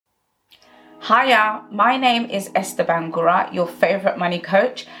Hiya, my name is Esther Bangura, your favorite money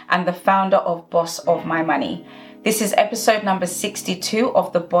coach and the founder of Boss of My Money. This is episode number 62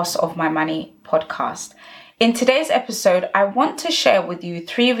 of the Boss of My Money podcast. In today's episode, I want to share with you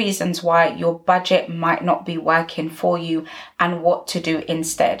 3 reasons why your budget might not be working for you and what to do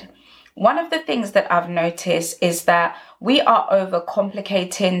instead. One of the things that I've noticed is that we are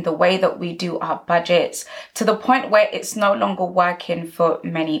overcomplicating the way that we do our budgets to the point where it's no longer working for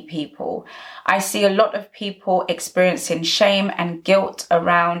many people. I see a lot of people experiencing shame and guilt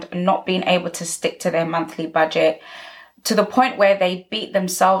around not being able to stick to their monthly budget, to the point where they beat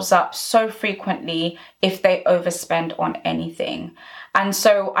themselves up so frequently if they overspend on anything. And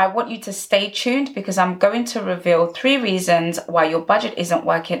so I want you to stay tuned because I'm going to reveal 3 reasons why your budget isn't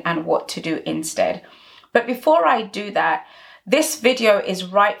working and what to do instead. But before I do that, this video is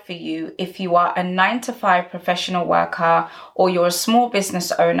right for you if you are a 9-to-5 professional worker or you're a small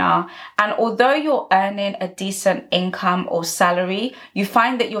business owner. And although you're earning a decent income or salary, you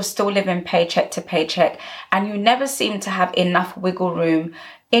find that you're still living paycheck to paycheck and you never seem to have enough wiggle room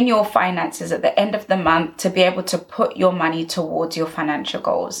in your finances at the end of the month to be able to put your money towards your financial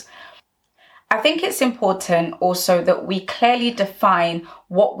goals. I think it's important also that we clearly define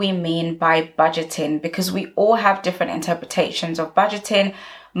what we mean by budgeting because we all have different interpretations of budgeting.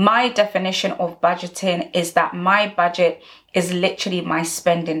 My definition of budgeting is that my budget is literally my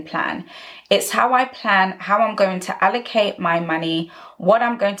spending plan. It's how I plan how I'm going to allocate my money, what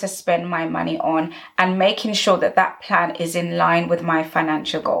I'm going to spend my money on, and making sure that that plan is in line with my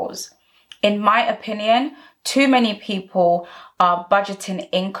financial goals. In my opinion, too many people are budgeting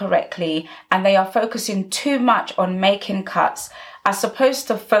incorrectly and they are focusing too much on making cuts as opposed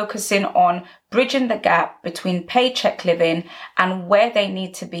to focusing on bridging the gap between paycheck living and where they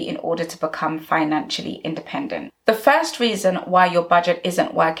need to be in order to become financially independent. The first reason why your budget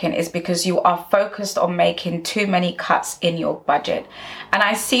isn't working is because you are focused on making too many cuts in your budget. And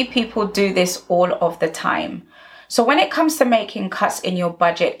I see people do this all of the time. So when it comes to making cuts in your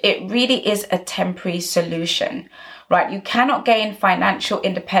budget, it really is a temporary solution, right? You cannot gain financial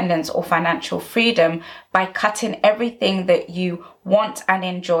independence or financial freedom by cutting everything that you want and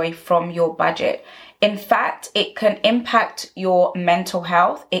enjoy from your budget. In fact, it can impact your mental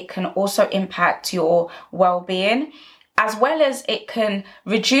health. It can also impact your well-being, as well as it can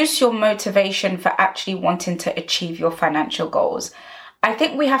reduce your motivation for actually wanting to achieve your financial goals. I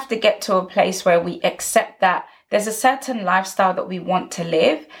think we have to get to a place where we accept that there's a certain lifestyle that we want to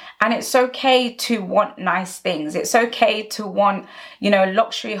live, and it's okay to want nice things. It's okay to want,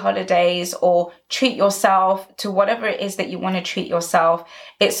 luxury holidays or treat yourself to whatever it is that you want to treat yourself.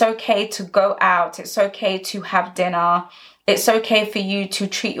 It's okay to go out. It's okay to have dinner. It's okay for you to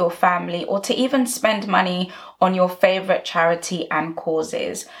treat your family or to even spend money on your favorite charity and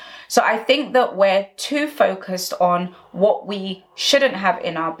causes. So I think that we're too focused on what we shouldn't have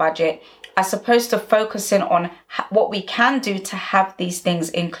in our budget as opposed to focusing on what we can do to have these things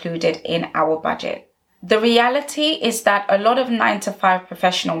included in our budget. The reality is that a lot of 9-to-5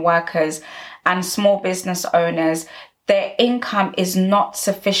 professional workers and small business owners, their income is not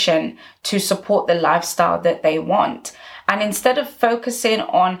sufficient to support the lifestyle that they want. And instead of focusing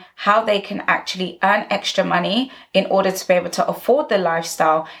on how they can actually earn extra money in order to be able to afford the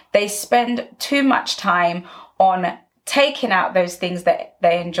lifestyle, they spend too much time on taking out those things that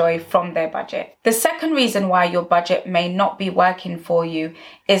they enjoy from their budget. The second reason why your budget may not be working for you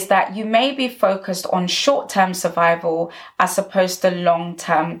is that you may be focused on short-term survival as opposed to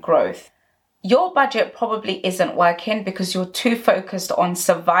long-term growth. Your budget probably isn't working because you're too focused on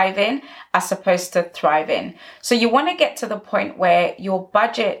surviving as opposed to thriving. So you want to get to the point where your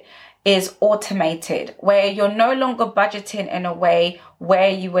budget is automated, where you're no longer budgeting in a way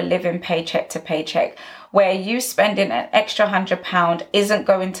where you were living paycheck to paycheck, where you spending an extra £100 isn't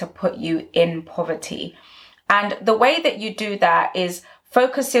going to put you in poverty. And the way that you do that is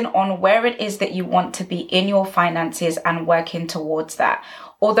focusing on where it is that you want to be in your finances and working towards that.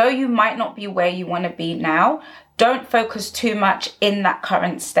 Although you might not be where you want to be now, don't focus too much in that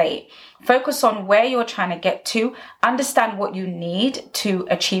current state. Focus on where you're trying to get to, understand what you need to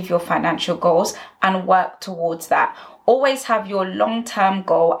achieve your financial goals and work towards that. Always have your long-term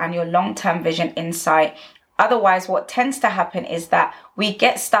goal and your long-term vision in sight. Otherwise, what tends to happen is that we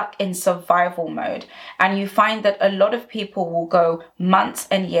get stuck in survival mode, and you find that a lot of people will go months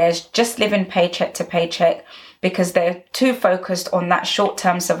and years just living paycheck to paycheck because they're too focused on that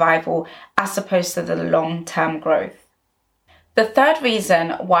short-term survival as opposed to the long-term growth. The third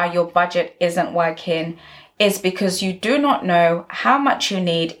reason why your budget isn't working is because you do not know how much you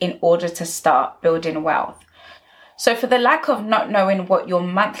need in order to start building wealth. So for the lack of not knowing what your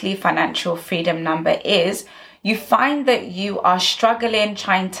monthly financial freedom number is, you find that you are struggling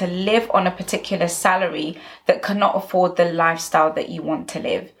trying to live on a particular salary that cannot afford the lifestyle that you want to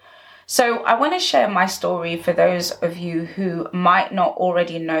live. So I want to share my story for those of you who might not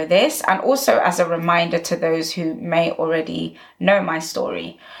already know this, and also as a reminder to those who may already know my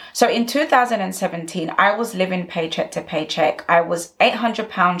story. So in 2017, I was living paycheck to paycheck. I was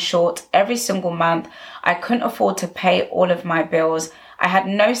 £800 short every single month. I couldn't afford to pay all of my bills. I had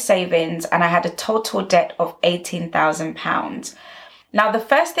no savings and I had a total debt of £18,000. Now, the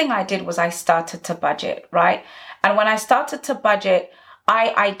first thing I did was I started to budget, right? And when I started to budget,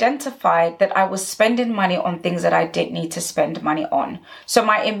 I identified that I was spending money on things that I didn't need to spend money on. So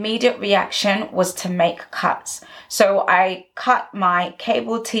my immediate reaction was to make cuts. So I cut my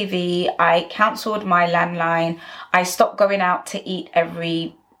cable TV, I cancelled my landline, I stopped going out to eat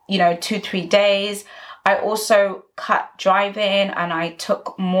every, 2-3 days. I also cut driving and I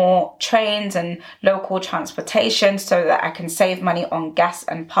took more trains and local transportation so that I can save money on gas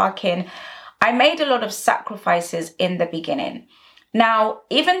and parking. I made a lot of sacrifices in the beginning. Now,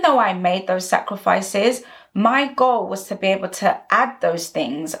 even though I made those sacrifices, my goal was to be able to add those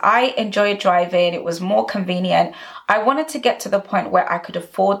things. I enjoyed driving. It was more convenient. I wanted to get to the point where I could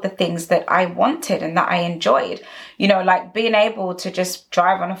afford the things that I wanted and that I enjoyed, like being able to just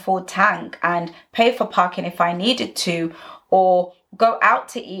drive on a full tank and pay for parking if I needed to, or go out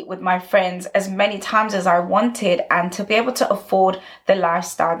to eat with my friends as many times as I wanted, and to be able to afford the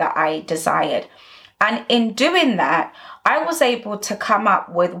lifestyle that I desired. And in doing that, I was able to come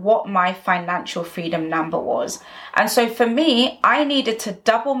up with what my financial freedom number was. And so for me, I needed to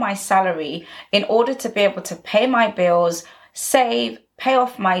double my salary in order to be able to pay my bills, save, pay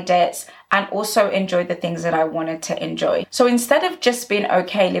off my debts, and also enjoy the things that I wanted to enjoy. So instead of just being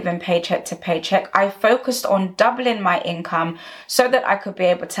okay living paycheck to paycheck, I focused on doubling my income so that I could be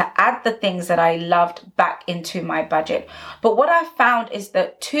able to add the things that I loved back into my budget. But what I found is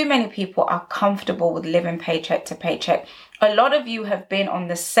that too many people are comfortable with living paycheck to paycheck. A lot of you have been on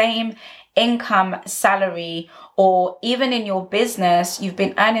the same income, salary, or even in your business, you've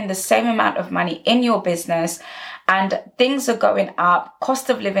been earning the same amount of money in your business, and things are going up, cost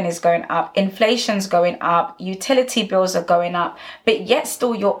of living is going up, inflation's going up, utility bills are going up, but yet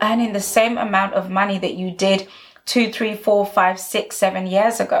still you're earning the same amount of money that you did 2, 3, 4, 5, 6, 7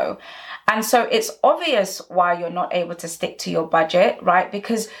 years ago. And so it's obvious why you're not able to stick to your budget, right?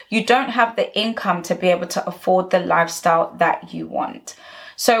 Because you don't have the income to be able to afford the lifestyle that you want.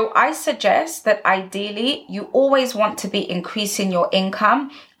 So I suggest that ideally you always want to be increasing your income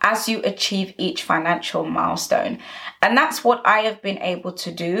as you achieve each financial milestone. And that's what I have been able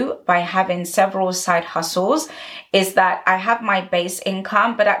to do by having several side hustles, is that I have my base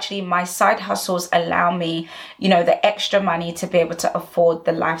income, but actually my side hustles allow me, the extra money to be able to afford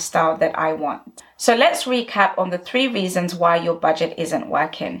the lifestyle that I want. So let's recap on the 3 reasons why your budget isn't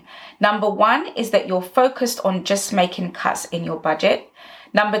working. Number 1 is that you're focused on just making cuts in your budget.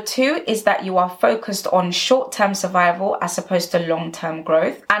 Number 2 is that you are focused on short-term survival as opposed to long-term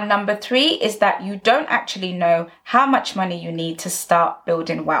growth. And number 3 is that you don't actually know how much money you need to start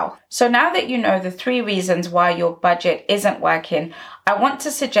building wealth. So now that you know the 3 reasons why your budget isn't working, I want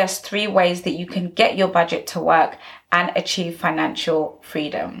to suggest 3 ways that you can get your budget to work and achieve financial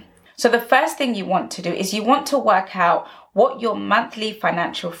freedom. So the first thing you want to do is you want to work out what your monthly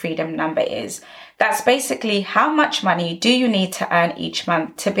financial freedom number is. That's basically how much money do you need to earn each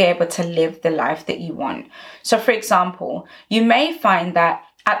month to be able to live the life that you want. So for example, you may find that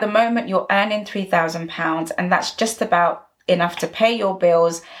at the moment you're earning £3,000 and that's just about enough to pay your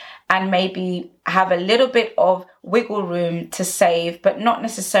bills and maybe have a little bit of wiggle room to save, but not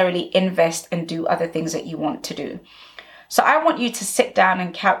necessarily invest and do other things that you want to do. So I want you to sit down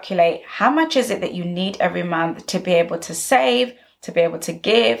and calculate how much is it that you need every month to be able to save, to be able to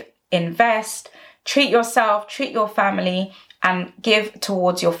give, invest, treat yourself, treat your family, and give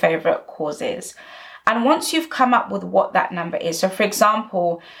towards your favorite causes. And once you've come up with what that number is, so for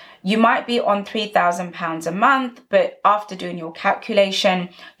example, you might be on £3,000 a month, but after doing your calculation,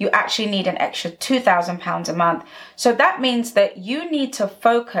 you actually need an extra £2,000 a month. So that means that you need to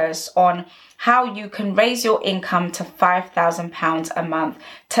focus on how you can raise your income to £5,000 a month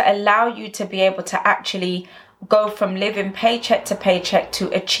to allow you to be able to actually go from living paycheck to paycheck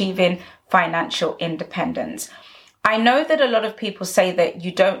to achieving financial independence. I know that a lot of people say that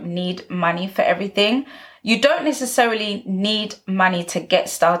you don't need money for everything. You don't necessarily need money to get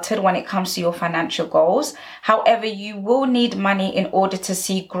started when it comes to your financial goals. However, you will need money in order to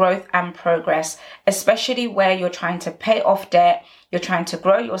see growth and progress, especially where you're trying to pay off debt, you're trying to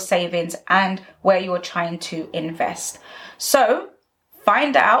grow your savings, and where you're trying to invest. So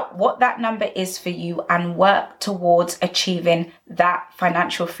find out what that number is for you and work towards achieving that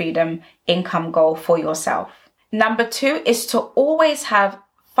financial freedom income goal for yourself. Number 2 is to always have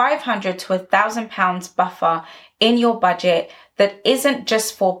 £500 to £1,000 buffer in your budget that isn't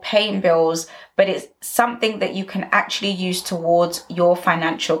just for paying bills, but it's something that you can actually use towards your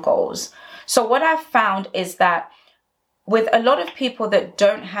financial goals. So what I've found is that with a lot of people that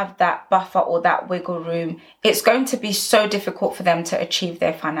don't have that buffer or that wiggle room, it's going to be so difficult for them to achieve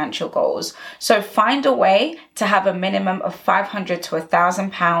their financial goals. So find a way to have a minimum of £500 to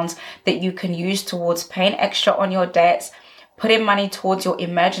 £1,000 that you can use towards paying extra on your debts, putting money towards your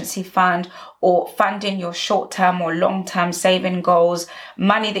emergency fund, or funding your short-term or long-term saving goals,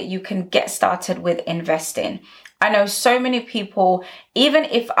 money that you can get started with investing. I know so many people, even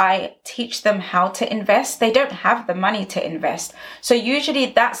if I teach them how to invest, they don't have the money to invest. So usually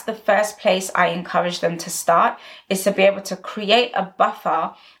that's the first place I encourage them to start, is to be able to create a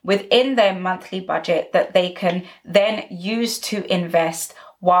buffer within their monthly budget that they can then use to invest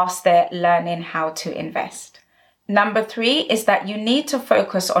whilst they're learning how to invest. Number 3 is that you need to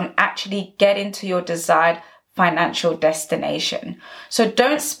focus on actually getting to your desired financial destination. So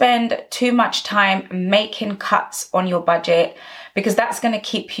don't spend too much time making cuts on your budget, because that's going to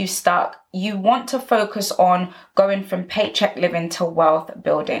keep you stuck. You want to focus on going from paycheck living to wealth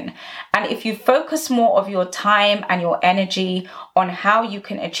building. And if you focus more of your time and your energy on how you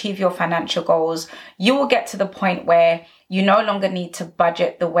can achieve your financial goals, you will get to the point where you no longer need to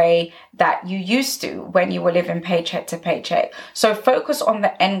budget the way that you used to when you were living paycheck to paycheck. So focus on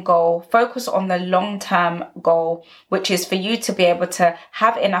the end goal, focus on the long-term goal, which is for you to be able to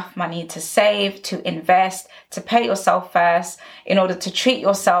have enough money to save, to invest, to pay yourself first in order to treat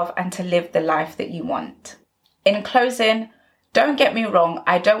yourself and to live the life that you want. In closing, don't get me wrong,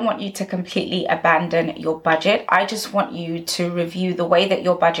 I don't want you to completely abandon your budget. I just want you to review the way that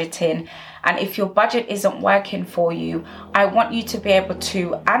you're budgeting. And if your budget isn't working for you, I want you to be able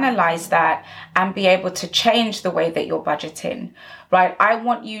to analyze that and be able to change the way that you're budgeting, right? I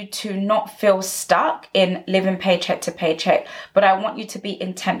want you to not feel stuck in living paycheck to paycheck, but I want you to be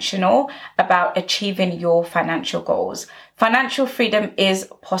intentional about achieving your financial goals. Financial freedom is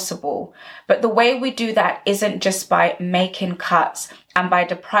possible, but the way we do that isn't just by making cuts and by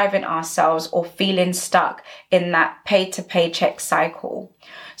depriving ourselves or feeling stuck in that pay to paycheck cycle.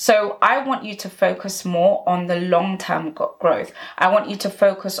 So I want you to focus more on the long-term growth. I want you to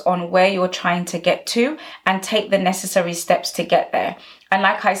focus on where you're trying to get to and take the necessary steps to get there. And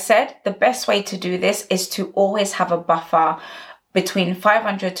like I said, the best way to do this is to always have a buffer between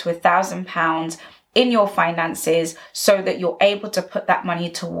 £500 to £1,000 in your finances so that you're able to put that money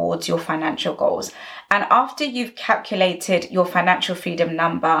towards your financial goals. And after you've calculated your financial freedom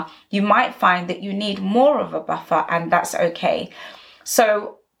number, you might find that you need more of a buffer, and that's okay.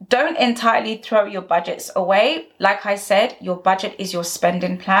 So don't entirely throw your budgets away. Like I said, your budget is your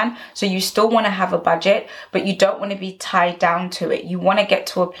spending plan. So you still want to have a budget, but you don't want to be tied down to it. You want to get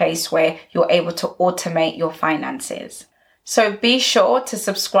to a place where you're able to automate your finances. So be sure to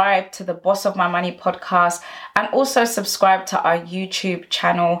subscribe to the Boss of My Money podcast and also subscribe to our YouTube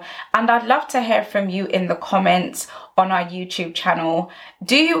channel. And I'd love to hear from you in the comments on our YouTube channel.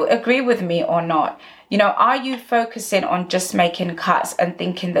 Do you agree with me or not? You know, are you focusing on just making cuts and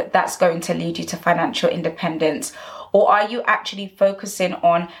thinking that that's going to lead you to financial independence? Or are you actually focusing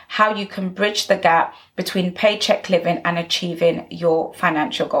on how you can bridge the gap between paycheck living and achieving your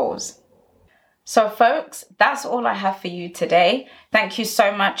financial goals? So folks, that's all I have for you today. Thank you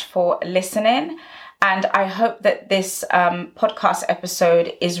so much for listening. And I hope that this podcast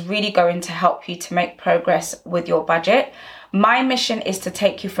episode is really going to help you to make progress with your budget. My mission is to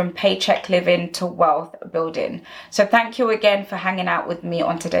take you from paycheck living to wealth building. So thank you again for hanging out with me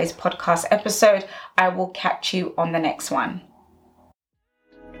on today's podcast episode. I will catch you on the next one.